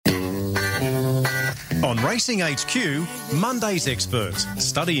On Racing HQ, Monday's Experts,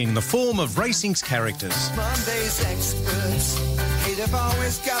 studying the form of racing's characters. Monday's Experts, hey, they've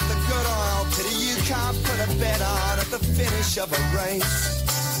always got the good oil. Pity you can't put a bet on at the finish of a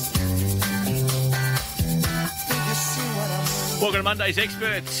race. Did you see what I mean? Welcome to Monday's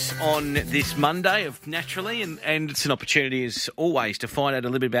Experts on this Monday, naturally, and it's an opportunity, as always, to find out a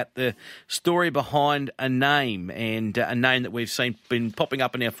little bit about the story behind a name, and a name that we've seen been popping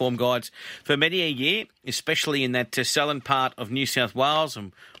up in our form guides for many a year, especially in that southern part of New South Wales,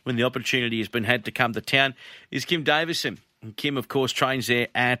 and when the opportunity has been had to come to town, is Kym Davison. And Kym, of course, trains there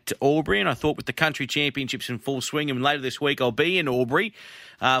at Albury, and I thought with the Country Championships in full swing, and later this week I'll be in Albury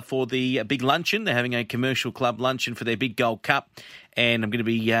for the big luncheon. They're having a commercial club luncheon for their big Gold Cup, and I'm going to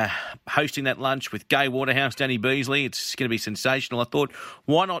be hosting that lunch with Gai Waterhouse, Danny Beasley. It's going to be sensational. I thought,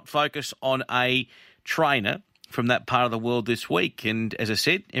 why not focus on a trainer from that part of the world this week? And as I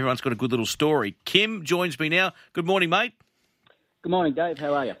said, everyone's got a good little story. Kym joins me now. Good morning, mate. Good morning, Dave.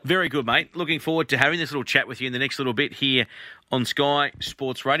 How are you? Very good, mate. Looking forward to having this little chat with you in the next little bit here on Sky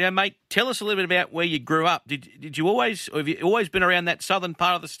Sports Radio. Mate, tell us a little bit about where you grew up. Did you always, or have you always been around that southern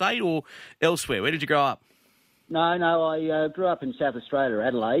part of the state or elsewhere? Where did you grow up? No, I grew up in South Australia,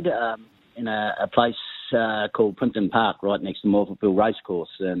 Adelaide, in a place called Plimpton Park, right next to Morphettville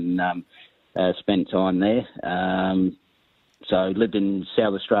Racecourse, and spent time there. So lived in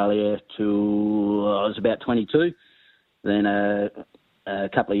South Australia till I was about 22. Then a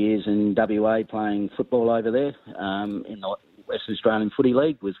couple of years in WA playing football over there in the Western Australian Footy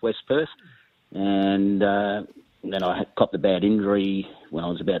League with West Perth. And then I copped a bad injury when I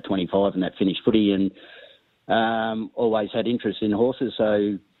was about 25 and that finished footy, and always had interest in horses,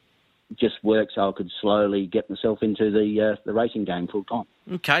 so just worked so I could slowly get myself into the racing game full time.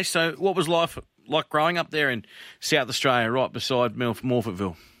 Okay, so what was life like growing up there in South Australia, right beside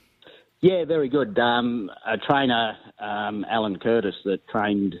Morphettville? Yeah, very good. A trainer, Alan Curtis, that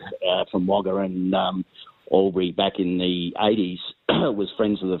trained from Wagga and Albury back in the 80s, was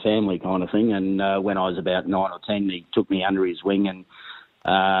friends with the family kind of thing. And when I was about 9 or 10, he took me under his wing, and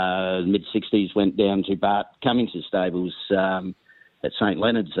mid-60s went down to Bart Cummings' stables at St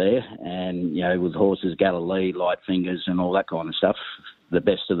Leonard's there, and, you know, with horses, Galilee, Light Fingers and all that kind of stuff. The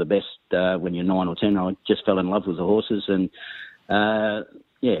best of the best when you're 9 or 10. I just fell in love with the horses, and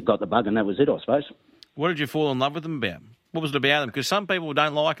got the bug, and that was it, I suppose. What did you fall in love with them about? What was it about them? Because some people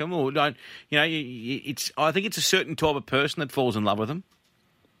don't like them, or don't, I think it's a certain type of person that falls in love with them.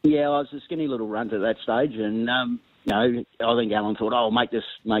 Yeah, I was a skinny little runt at that stage, and, I think Alan thought, make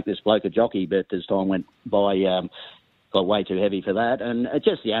this bloke a jockey, but as time went by, got way too heavy for that, and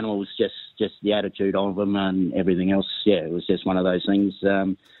just the animals, just the attitude of them and everything else, it was just one of those things,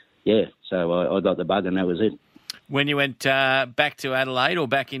 so I got the bug, and that was it. When you went back to Adelaide or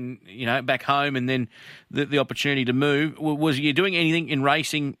back home, and then the opportunity to move, was you doing anything in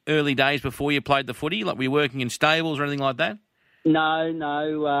racing early days before you played the footy? Like, were you working in stables or anything like that? No.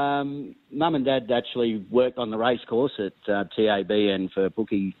 Mum and Dad actually worked on the race course at TAB and for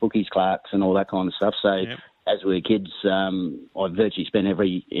bookies, clerks and all that kind of stuff. So as we were kids, I virtually spent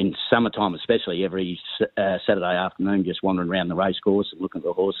in summertime especially, every Saturday afternoon just wandering around the race course and looking at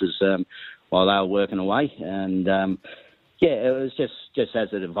the horses while they were working away. And, it was just as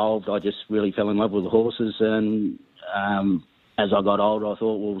it evolved, I just really fell in love with the horses. And as I got older, I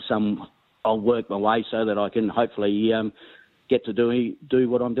thought, I'll work my way so that I can hopefully get to do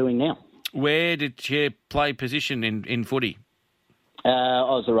what I'm doing now. Where did you play position in footy? I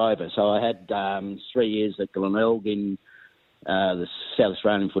was a rover, so I had 3 years at Glenelg in the South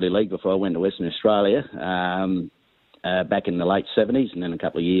Australian Footy League before I went to Western Australia back in the late 70s, and then a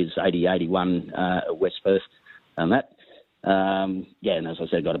couple of years, 80, 81 at West Perth and that. And as I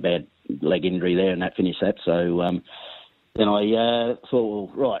said, got a bad leg injury there, and that finished that. So then I thought,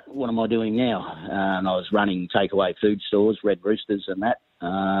 right, what am I doing now? And I was running takeaway food stores, Red Roosters and that.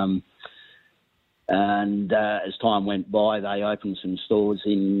 And as time went by, they opened some stores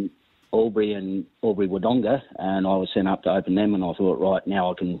in Albury and Albury-Wodonga, and I was sent up to open them, and I thought, right,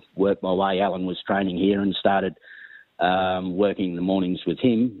 now I can work my way. Alan was training here and started working in the mornings with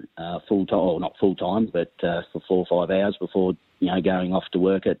him full-time, or not full-time, but for 4 or 5 hours before, going off to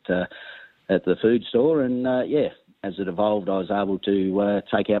work at the food store. And, as it evolved, I was able to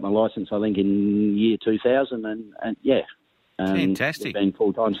take out my licence, I think, in year 2000, and fantastic. Been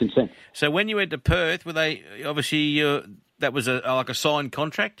full-time since then. So when you went to Perth, were they, obviously, that was like a signed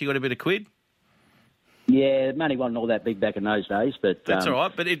contract? You got a bit of quid? Yeah, money wasn't all that big back in those days, but... That's all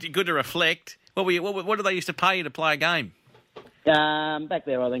right, but it's good to reflect. What did they used to pay you to play a game? Back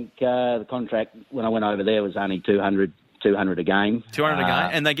there, I think the contract, when I went over there, was only 200 200 a game. 200 a game,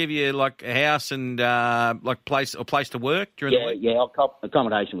 and they give you like a house and like place to work during the week. Yeah.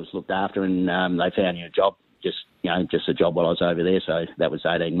 Accommodation was looked after, and they found you a job. Just a job while I was over there. So that was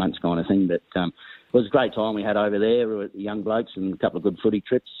 18 months kind of thing. But it was a great time we had over there with the young blokes and a couple of good footy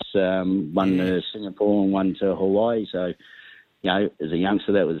trips. One to Singapore and one to Hawaii. So, as a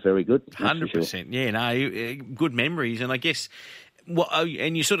youngster, that was very good. 100%. Sure. Yeah, no, good memories. And I guess,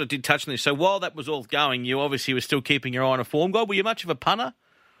 and you sort of did touch on this. So while that was all going, you obviously were still keeping your eye on a form guide. Were you much of a punter?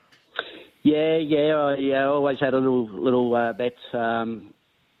 Yeah. I always had a little bet.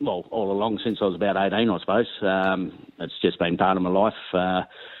 All along since I was about 18, I suppose. It's just been part of my life.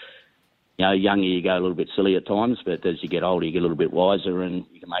 Younger you go a little bit silly at times, but as you get older you get a little bit wiser and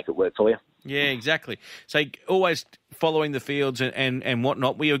you can make it work for you. Yeah, exactly. So always following the fields and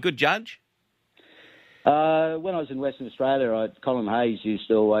whatnot. Were you a good judge? When I was in Western Australia, Colin Hayes used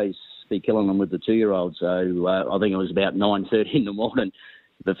to always be killing them with the 2-year-olds. So I think it was about 9:30 in the morning.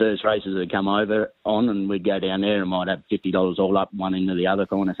 The first races would come over on, and we'd go down there and might have $50 all up one into the other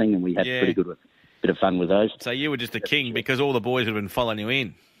kind of thing, and we had pretty good bit of fun with those. So you were just the king because all the boys would have been following you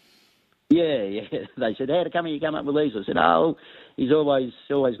in. Yeah. They said, "How come you come up with these?" I said, "Oh, he's always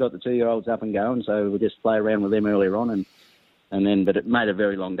got the 2-year-olds up and going, so we'll just play around with them earlier on." And then, but it made a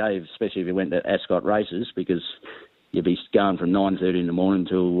very long day, especially if you went to Ascot races, because you'd be going from 9:30 in the morning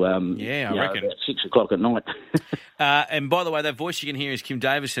till I reckon about 6 o'clock at night. And by the way, that voice you can hear is Kym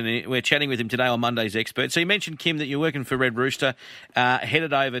Davison. We're chatting with him today on Monday's Expert. So you mentioned, Kym, that you're working for Red Rooster,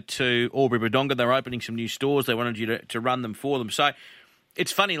 headed over to Albury-Wodonga. They're opening some new stores. They wanted you to run them for them. So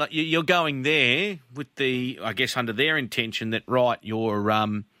it's funny, like you're going there with under their intention that, right, you're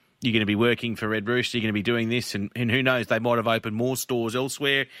going to be working for Red Rooster, you're going to be doing this, and who knows, they might have opened more stores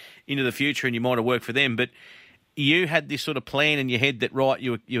elsewhere into the future and you might have worked for them. But you had this sort of plan in your head that, right,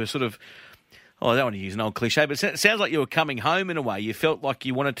 you were sort of, I don't want to use an old cliche, but it sounds like you were coming home in a way. You felt like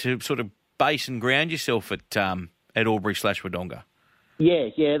you wanted to sort of base and ground yourself at Albury/Wodonga.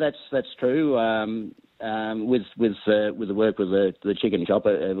 Yeah, that's true. With the work with the chicken shop,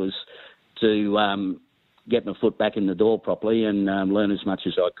 it was to get my foot back in the door properly and learn as much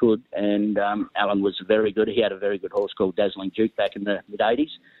as I could. And Alan was very good. He had a very good horse called Dazzling Duke back in the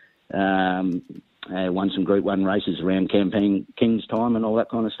mid-'80s. Won some Group 1 races around Campaign King's time and all that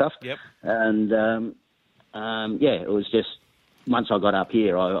kind of stuff. Yep. And, it was just, once I got up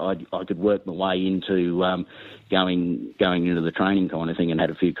here, I could work my way into going into the training kind of thing and had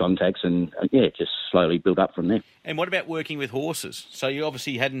a few contacts and, just slowly built up from there. And what about working with horses? So you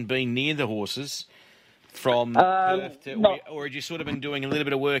obviously hadn't been near the horses from Perth or had you sort of been doing a little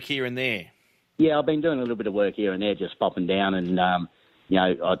bit of work here and there? Yeah, I've been doing a little bit of work here and there, just popping down and,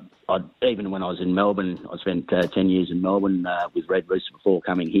 I'd even when I was in Melbourne, I spent 10 years in Melbourne with Red Rooster before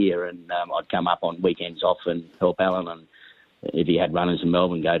coming here, and I'd come up on weekends off and help Alan, and if he had runners in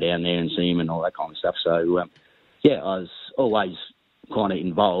Melbourne, go down there and see him and all that kind of stuff. So, I was always kind of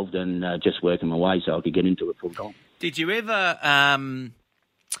involved and just working my way so I could get into it full time. Did you ever...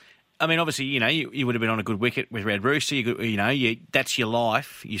 obviously, you would have been on a good wicket with Red Rooster. That's your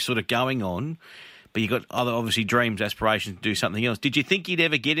life. You're sort of going on. But you got other, obviously, dreams, aspirations to do something else. Did you think you'd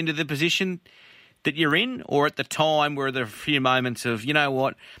ever get into the position that you're in? Or at the time, were there a few moments of, you know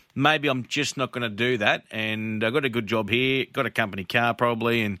what, maybe I'm just not going to do that, and I've got a good job here, got a company car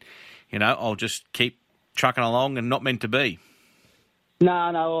probably, and, I'll just keep trucking along and not meant to be?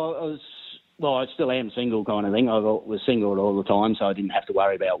 No, I still am single kind of thing. I was single all the time, so I didn't have to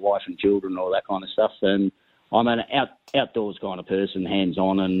worry about wife and children and all that kind of stuff. And I'm an outdoors kind of person,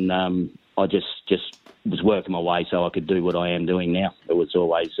 hands-on, and I just was working my way so I could do what I am doing now. It was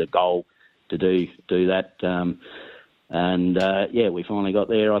always a goal to do that. We finally got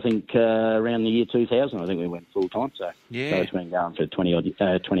there, I think, around the year 2000. I think we went full-time. So it's been going for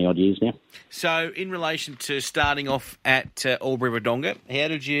 20-odd years now. So in relation to starting off at Albury-Wodonga, how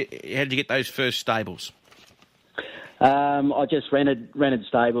did you get those first stables? I just rented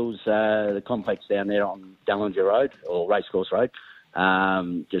stables, the complex down there on Dallinger Road, or Racecourse Road.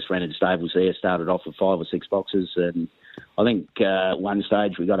 Just rented stables there, started off with 5 or 6 boxes, and I think one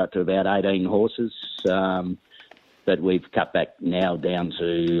stage we got up to about 18 horses, but we've cut back now down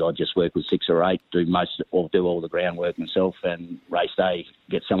to, I just work with 6 or 8, do all the groundwork myself, and race day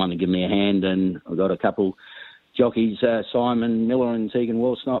get someone to give me a hand, and I've got a couple jockeys, Simon Miller and Tegan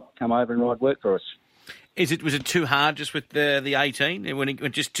Worsnop, come over and ride work for us. Was it too hard just with the 18? When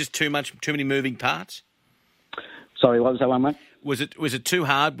it just too many moving parts? Sorry, what was that one, mate? Was it too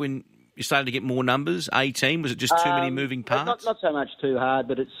hard when you started to get more numbers? 18? Was it just too many moving parts? Not so much too hard,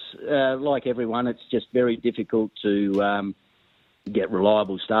 but it's like everyone. It's just very difficult to get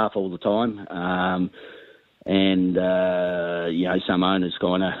reliable staff all the time. And, some owners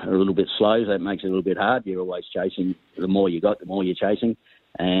kind of are a little bit slow, so that makes it a little bit hard. You're always chasing. The more you got, the more you're chasing.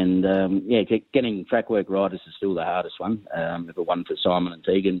 And, getting track work riders is still the hardest one. If it wasn't for Simon and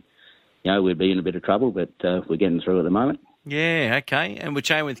Tegan, we'd be in a bit of trouble, but we're getting through at the moment. Yeah, okay. And we're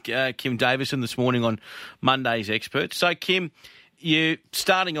chatting with Kym Davison this morning on Monday's Experts. So, Kym, you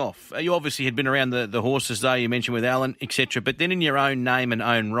starting off, you obviously had been around the horses, though, you mentioned with Alan, etc., but then in your own name and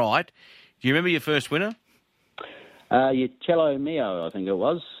own right, do you remember your first winner? Your Cello Mio, I think it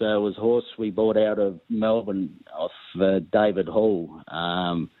was a horse we bought out of Melbourne off David Hall.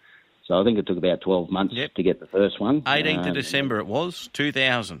 So I think it took about 12 months to get the first one. 18th of December it was,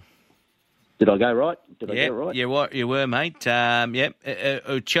 2000. Did I go right? Did I get it right? You were, mate. Cello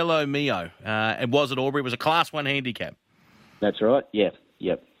Mio. It was at Albury. It was a Class 1 handicap. That's right. Yeah.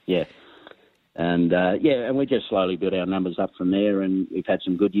 And, and we just slowly built our numbers up from there, and we've had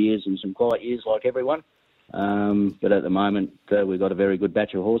some good years and some quiet years like everyone. But at the moment, we've got a very good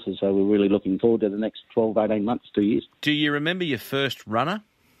batch of horses, so we're really looking forward to the next 12, 18 months, 2 years. Do you remember your first runner?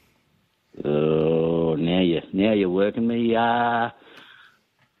 Oh, now you're working me.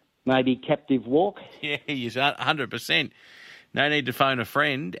 Maybe Captive Walk. Yeah, you're 100%. No need to phone a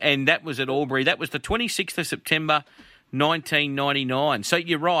friend. And that was at Albury. That was the 26th of September, 1999. So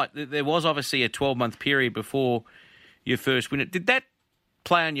you're right. There was obviously a 12-month period before your first winner. Did that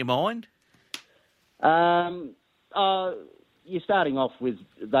play on your mind? You're starting off with,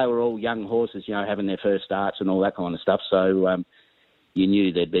 they were all young horses, having their first starts and all that kind of stuff. So you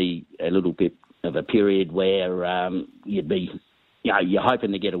knew there'd be a little bit of a period where you'd be, you're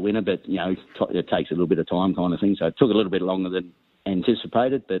hoping to get a winner, but, it takes a little bit of time kind of thing. So it took a little bit longer than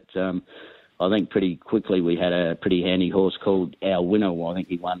anticipated, but I think pretty quickly we had a pretty handy horse called Our Winner. I think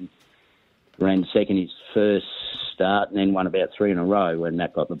he ran second his first start and then won about 3 in a row, and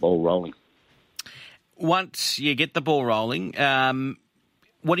that got the ball rolling. Once you get the ball rolling,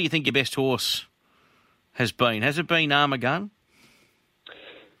 what do you think your best horse has been? Has it been Armagun?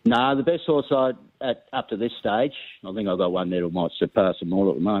 No, the best horse up to this stage, I think I've got one that might surpass them all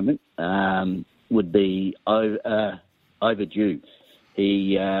at the moment, would be Overdue.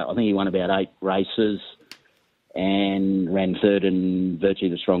 I think he won about 8 races and ran third in virtually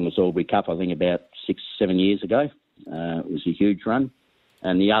the strongest Albury Cup, I think about 6-7 years ago. It was a huge run.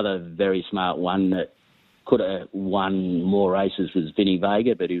 And the other very smart one that could have won more races was Vinny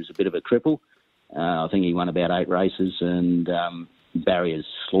Vega, but he was a bit of a cripple. I think he won about 8 races, and Barriers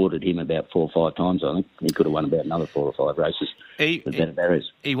slaughtered him about 4 or 5 times, I think. He could have won about another 4 or 5 races with better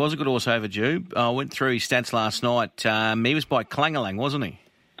Barriers. He was a good horse, Overdue. I went through his stats last night. He was by Clangalang, wasn't he?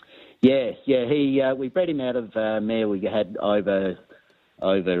 Yeah. We bred him out of mare we had Overture.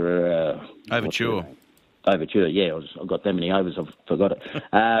 Overture, yeah. I've got that many overs, I've forgot it.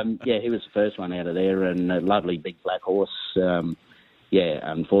 He was the first one out of there, and a lovely big black horse.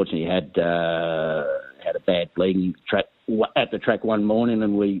 Unfortunately had a bad bleeding track at the track one morning,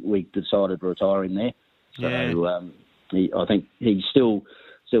 and we decided to retire him there. So I think he still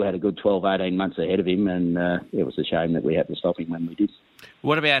had a good 12, 18 months ahead of him, and it was a shame that we had to stop him when we did.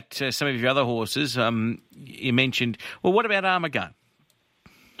 What about some of your other horses? You mentioned, what about Armagun?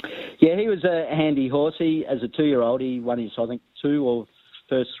 Yeah, he was a handy horse. He, as a 2-year-old, he won his, I think, 2 or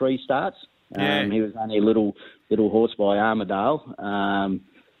first 3 starts. He was only a little horse by Armadale,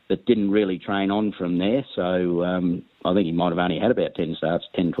 but didn't really train on from there. So I think he might have only had about 10,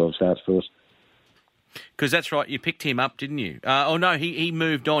 12 starts for us. Because that's right, you picked him up, didn't you? He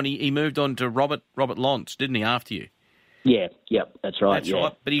moved on. He moved on to Robert Lawrence, didn't he, after you? Yeah, that's right. That's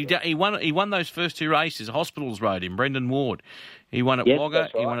right. But he won those first 2 races. Hospitals rode him, Brendan Ward. He won at Wagga.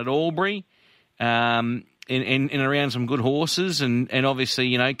 Right. He won at Albury. In around some good horses, and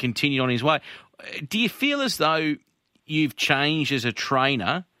obviously, continued on his way. Do you feel as though you've changed as a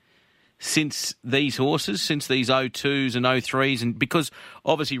trainer since these horses, since these 02s and 03s? And because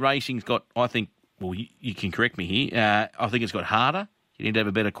obviously racing's got, I think, well, you can correct me here, I think it's got harder. You need to have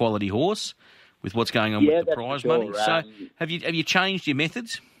a better quality horse with what's going on with the prize money. So have you changed your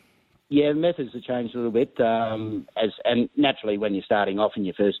methods? Yeah, methods have changed a little bit. And naturally, when you're starting off in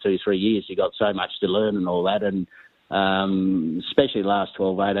your first 2-3 years, you've got so much to learn and all that. And especially the last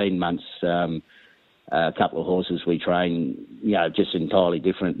 12, 18 months, a couple of horses we train, just entirely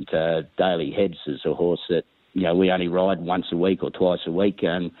different. Daily Heads is a horse that, we only ride once a week or twice a week.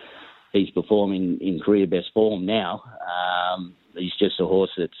 And he's performing in career best form now. He's just a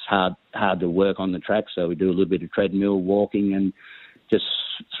horse that's hard to work on the track. So we do a little bit of treadmill, walking, and just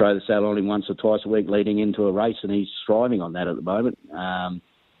throw the saddle on him once or twice a week leading into a race, and he's thriving on that at the moment. And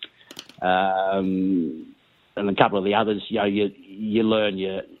a couple of the others, you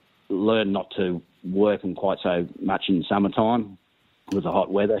learn not to working quite so much in summertime with the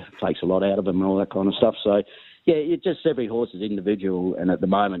hot weather. It takes a lot out of them and all that kind of stuff. So, yeah, just every horse is individual. And at the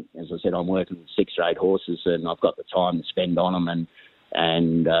moment, as I said, I'm working with 6 or 8 horses, and I've got the time to spend on them.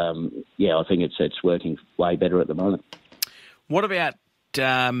 And I think it's working way better at the moment. What about,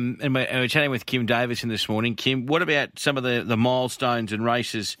 and we're chatting with Kym Davison this morning. Kym, what about some of the milestones and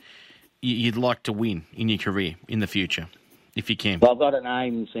races you'd like to win in your career in the future, if you can? Well, I've got an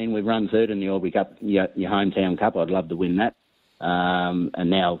aim, seeing we've run third in the Albury Cup, your hometown cup. I'd love to win that. And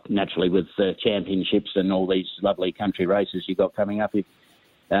now, naturally, with the championships and all these lovely country races you've got coming up,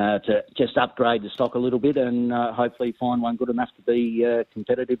 to just upgrade the stock a little bit and hopefully find one good enough to be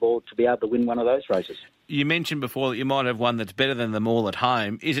competitive or to be able to win one of those races. You mentioned before that you might have one that's better than them all at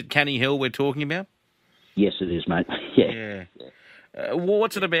home. Is it Canny Hill we're talking about? Yes, it is, mate. Yeah.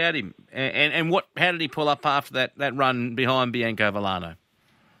 What's it about him? And how did he pull up after that run behind Bianco Villano?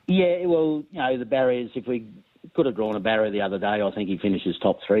 Yeah, well, the barriers, if we could have drawn a barrier the other day, I think he finishes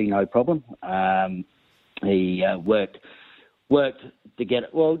top 3, no problem. He worked to get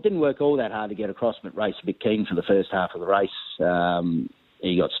it. Well, it didn't work all that hard to get across, but raced a bit keen for the first half of the race.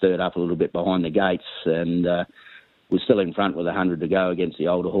 He got stirred up a little bit behind the gates and was still in front with 100 to go against the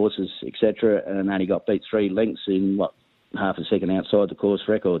older horses, etc. And then he got beat 3 lengths in, half a second outside the course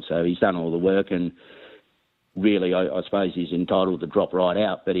record. So he's done all the work, and really, I suppose he's entitled to drop right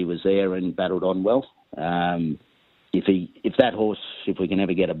out, but he was there and battled on well. If that horse, if we can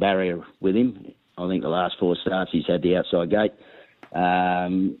ever get a barrier with him, I think the last 4 starts he's had the outside gate,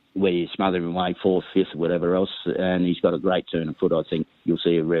 where you smother him away 4th, 5th, whatever else, and he's got a great turn of foot. I think you'll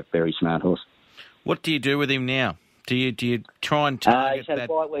see a very smart horse. What do you do with him now? Do you try and target he's had a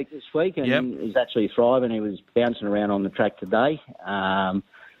quiet week this week, and he's actually thriving. He was bouncing around on the track today.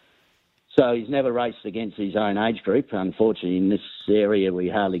 So he's never raced against his own age group. Unfortunately, in this area, we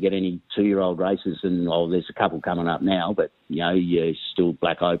hardly get any 2-year-old races, and there's a couple coming up now, but, you're still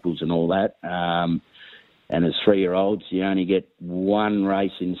black opals and all that. And as 3-year-olds, you only get 1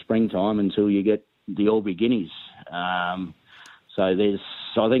 race in springtime until you get the Albury Guineas. So there's,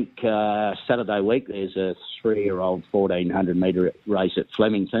 I think, Saturday week, there's a 3-year-old 1,400-metre race at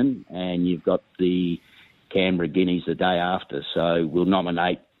Flemington, and you've got the Canberra Guineas the day after. So we'll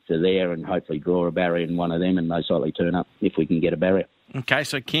nominate to there and hopefully draw a barrier in one of them and most likely turn up if we can get a barrier. Okay,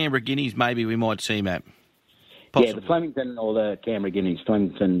 so Canberra Guineas maybe we might see, Matt. Possibly. Yeah, the Flemington or the Canberra Guineas.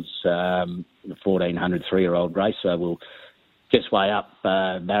 Flemington's the 1,400 3-year-old race, so we'll just weigh up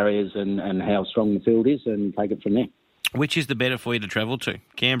barriers and how strong the field is and take it from there. Which is the better for you to travel to,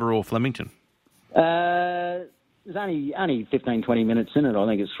 Canberra or Flemington? There's only 15, 20 minutes in it. I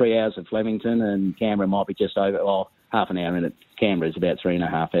think it's 3 hours at Flemington, and Canberra might be just over, half an hour in it. Canberra's about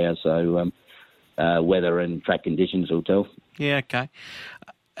 3.5 hours, so weather and track conditions will tell. Yeah, okay.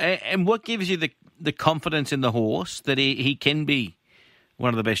 And what gives you the confidence in the horse that he can be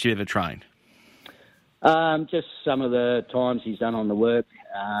one of the best you've ever trained? Just some of the times he's done on the work,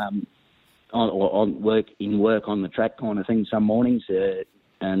 on work on the track kind of thing some mornings.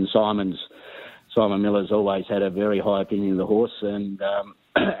 And Simon Miller's always had a very high opinion of the horse, and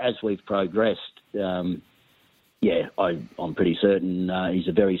as we've progressed, I'm pretty certain he's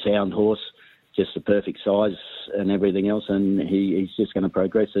a very sound horse, just the perfect size and everything else, and he's just going to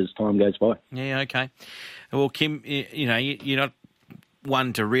progress as time goes by. Yeah, okay. Well, Kym, you're not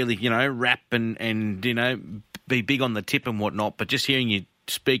one to really, rap and be big on the tip and whatnot, but just hearing you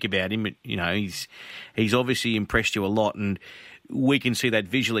speak about him, he's obviously impressed you a lot, and we can see that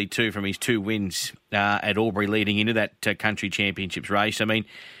visually too from his 2 wins at Albury leading into that country championships race. I mean,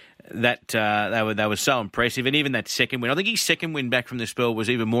 that they were so impressive, and even that second win. I think his second win back from the spell was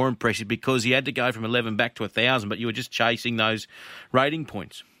even more impressive because he had to go from 11 back to 1,000, but you were just chasing those rating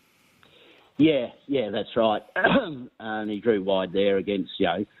points. Yeah, that's right. And he drew wide there against,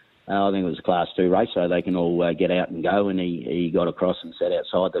 I think it was a Class 2 race, so they can all get out and go, and he got across and sat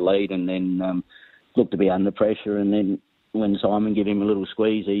outside the lead and then looked to be under pressure, and then when Simon gave him a little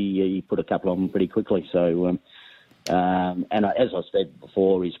squeeze, he put a couple of them pretty quickly. So, and as I said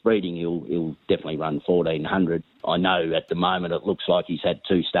before, his breeding, he'll definitely run 1,400. I know at the moment it looks like he's had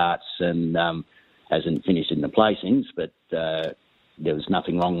 2 starts and hasn't finished in the placings, but there was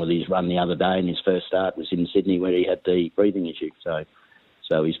nothing wrong with his run the other day, and his first start was in Sydney where he had the breathing issue.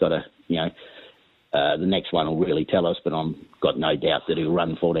 So he's got the next one will really tell us, but I've got no doubt that he'll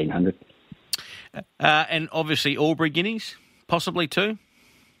run 1,400. And obviously Albury Guineas, possibly too?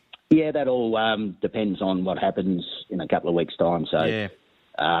 Yeah, that all depends on what happens in a couple of weeks' time. So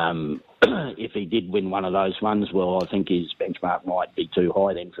if he did win one of those ones, well, I think his benchmark might be too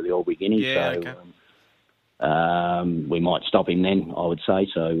high then for the Albury Guineas. Yeah, so we might stop him then, I would say.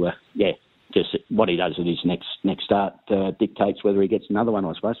 So, just what he does with his next start dictates whether he gets another one,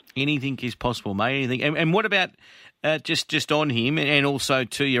 I suppose. Anything is possible, mate. Anything. And what about just on him and also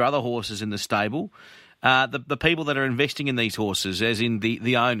to your other horses in the stable, the people that are investing in these horses, as in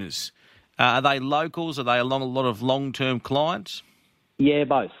the owners, are they locals? Are they a lot of long-term clients? Yeah,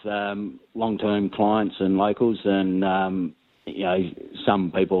 both long-term clients and locals, and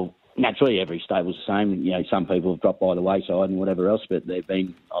some people. Naturally, every stable's the same. Some people have dropped by the wayside and whatever else, but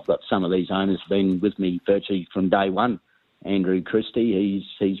I've got some of these owners been with me virtually from day one. Andrew Christie,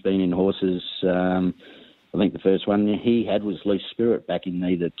 he's been in horses. I think the first one he had was Loose Spirit back in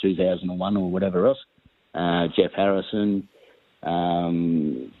either 2001 or whatever else. Jeff Harrison,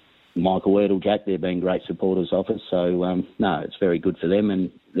 Michael Werdle-Jack, they've been great supporters of us. So, no, it's very good for them.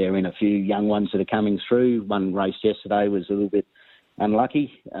 And they're in a few young ones that are coming through. One race yesterday was a little bit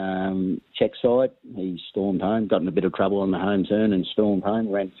unlucky. Checkside, he stormed home, got in a bit of trouble on the home turn and stormed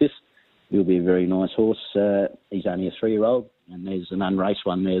home, ran fifth. He'll be a very nice horse. He's only a 3-year-old, and there's an unraced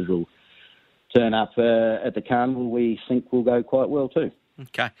one there that'll turn up at the carnival. We think will go quite well too.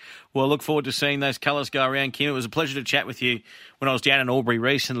 Okay. Well, look forward to seeing those colours go around, Kym. It was a pleasure to chat with you when I was down in Albury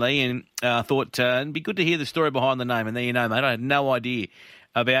recently, and I thought it'd be good to hear the story behind the name. And there you know, mate, I had no idea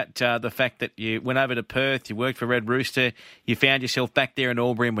about the fact that you went over to Perth, you worked for Red Rooster, you found yourself back there in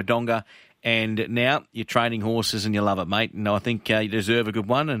Albury and Wodonga, and now you're training horses and you love it, mate. And I think you deserve a good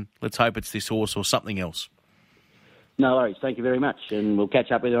one, and let's hope it's this horse or something else. No worries. Thank you very much, and we'll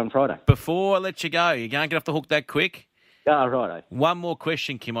catch up with you on Friday. Before I let you go, you can't get off the hook that quick. Oh, righto. One more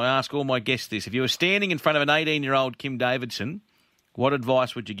question, Kym. I ask all my guests this. If you were standing in front of an 18-year-old Kym Davison, what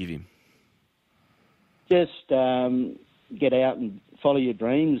advice would you give him? Just get out and follow your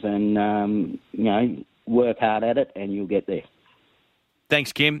dreams and, work hard at it and you'll get there.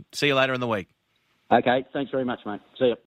 Thanks, Kym. See you later in the week. Okay, thanks very much, mate. See you.